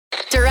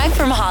Direct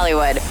from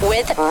Hollywood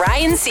with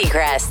Ryan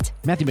Seacrest.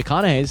 Matthew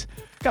McConaughey's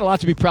got a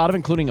lot to be proud of,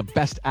 including a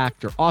Best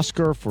Actor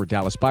Oscar for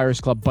Dallas Buyers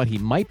Club, but he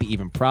might be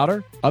even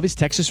prouder of his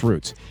Texas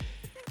roots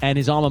and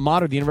his alma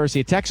mater, the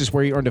University of Texas,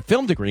 where he earned a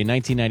film degree in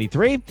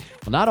 1993.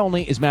 Well, not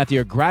only is Matthew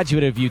a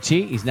graduate of UT,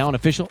 he's now an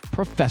official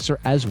professor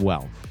as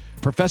well.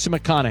 Professor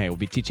McConaughey will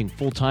be teaching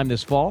full-time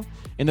this fall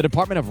in the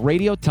Department of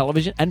Radio,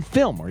 Television, and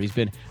Film, where he's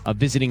been a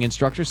visiting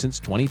instructor since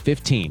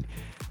 2015.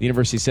 The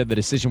university said the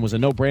decision was a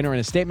no-brainer in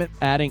a statement,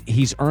 adding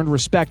he's earned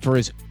respect for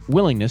his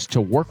willingness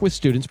to work with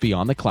students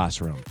beyond the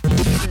classroom.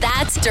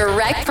 That's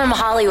Direct from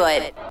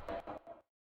Hollywood.